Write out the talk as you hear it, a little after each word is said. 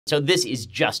So this is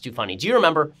just too funny. Do you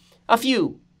remember a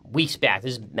few weeks back,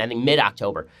 this is, I think,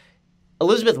 mid-October,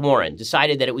 Elizabeth Warren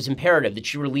decided that it was imperative that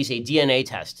she release a DNA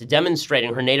test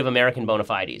demonstrating her Native American bona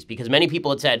fides because many people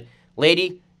had said,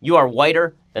 lady, you are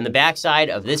whiter than the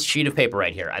backside of this sheet of paper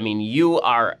right here. I mean, you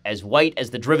are as white as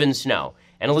the driven snow.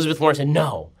 And Elizabeth Warren said,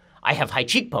 no, I have high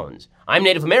cheekbones. I'm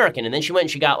Native American. And then she went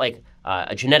and she got like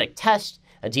a genetic test,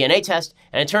 a DNA test,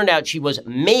 and it turned out she was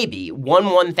maybe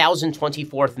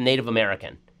 1,024th Native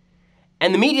American.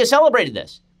 And the media celebrated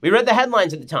this. We read the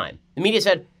headlines at the time. The media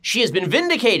said, she has been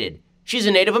vindicated. She's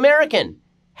a Native American.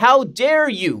 How dare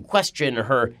you question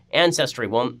her ancestry?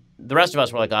 Well, the rest of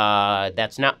us were like,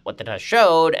 that's not what the test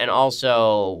showed. And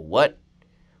also, what?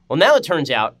 Well, now it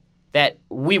turns out that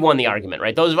we won the argument,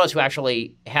 right? Those of us who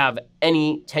actually have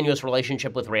any tenuous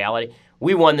relationship with reality,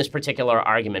 we won this particular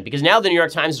argument because now the New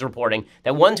York Times is reporting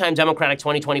that one-time Democratic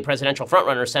 2020 presidential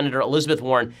frontrunner, Senator Elizabeth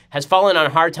Warren, has fallen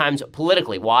on hard times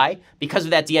politically. Why? Because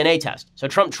of that DNA test. So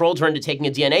Trump trolled her into taking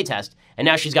a DNA test, and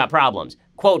now she's got problems.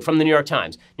 Quote from the New York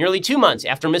Times, nearly 2 months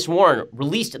after Ms. Warren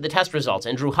released the test results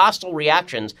and drew hostile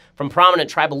reactions from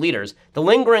prominent tribal leaders, the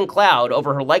lingering cloud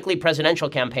over her likely presidential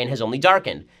campaign has only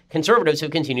darkened. Conservatives have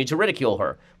continued to ridicule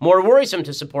her. More worrisome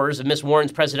to supporters of Ms.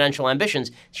 Warren's presidential ambitions,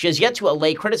 she has yet to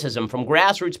allay criticism from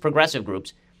grassroots progressive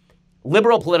groups,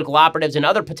 liberal political operatives, and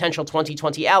other potential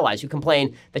 2020 allies who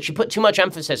complain that she put too much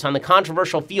emphasis on the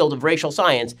controversial field of racial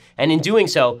science and in doing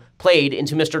so played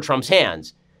into Mr. Trump's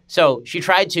hands. So she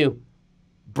tried to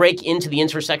break into the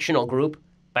intersectional group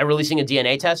by releasing a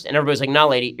DNA test, and everybody's like, no,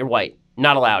 lady, you're white,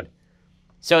 not allowed.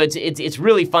 So it's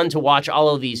really fun to watch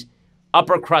all of these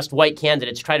upper crust white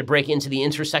candidates try to break into the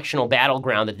intersectional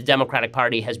battleground that the Democratic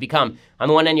Party has become. On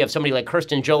the one end, you have somebody like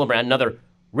Kirsten Gillibrand, another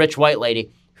rich white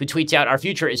lady, who tweets out, our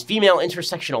future is female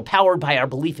intersectional, powered by our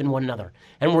belief in one another.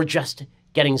 And we're just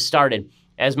getting started.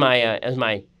 As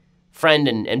my friend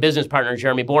and business partner,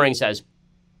 Jeremy Boring, says,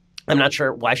 I'm not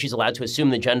sure why she's allowed to assume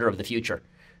the gender of the future.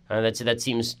 That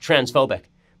seems transphobic.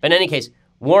 But in any case,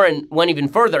 Warren went even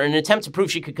further. In an attempt to prove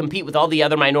she could compete with all the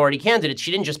other minority candidates, she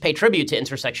didn't just pay tribute to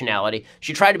intersectionality.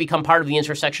 She tried to become part of the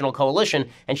intersectional coalition,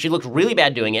 and she looked really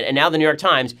bad doing it. And now the New York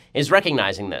Times is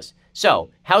recognizing this. So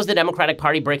how's the Democratic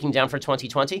Party breaking down for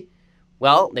 2020?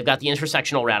 Well, they've got the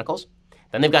intersectional radicals.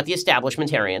 Then they've got the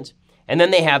establishmentarians. And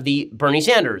then they have the Bernie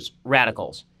Sanders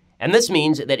radicals. And this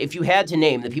means that if you had to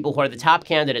name the people who are the top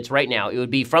candidates right now, it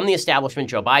would be from the establishment,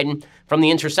 Joe Biden, from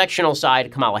the intersectional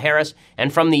side, Kamala Harris,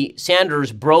 and from the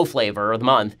Sanders bro flavor of the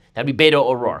month, that'd be Beto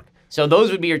O'Rourke. So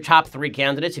those would be your top three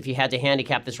candidates if you had to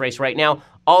handicap this race right now.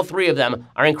 All three of them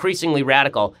are increasingly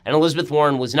radical, and Elizabeth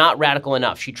Warren was not radical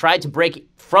enough. She tried to break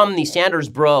from the Sanders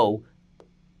bro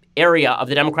area of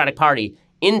the Democratic Party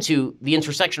into the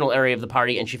intersectional area of the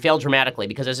party, and she failed dramatically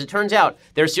because, as it turns out,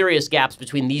 there are serious gaps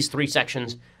between these three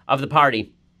sections of the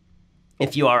party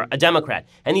if you are a Democrat.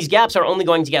 And these gaps are only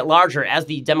going to get larger as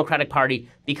the Democratic Party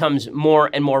becomes more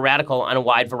and more radical on a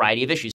wide variety of issues.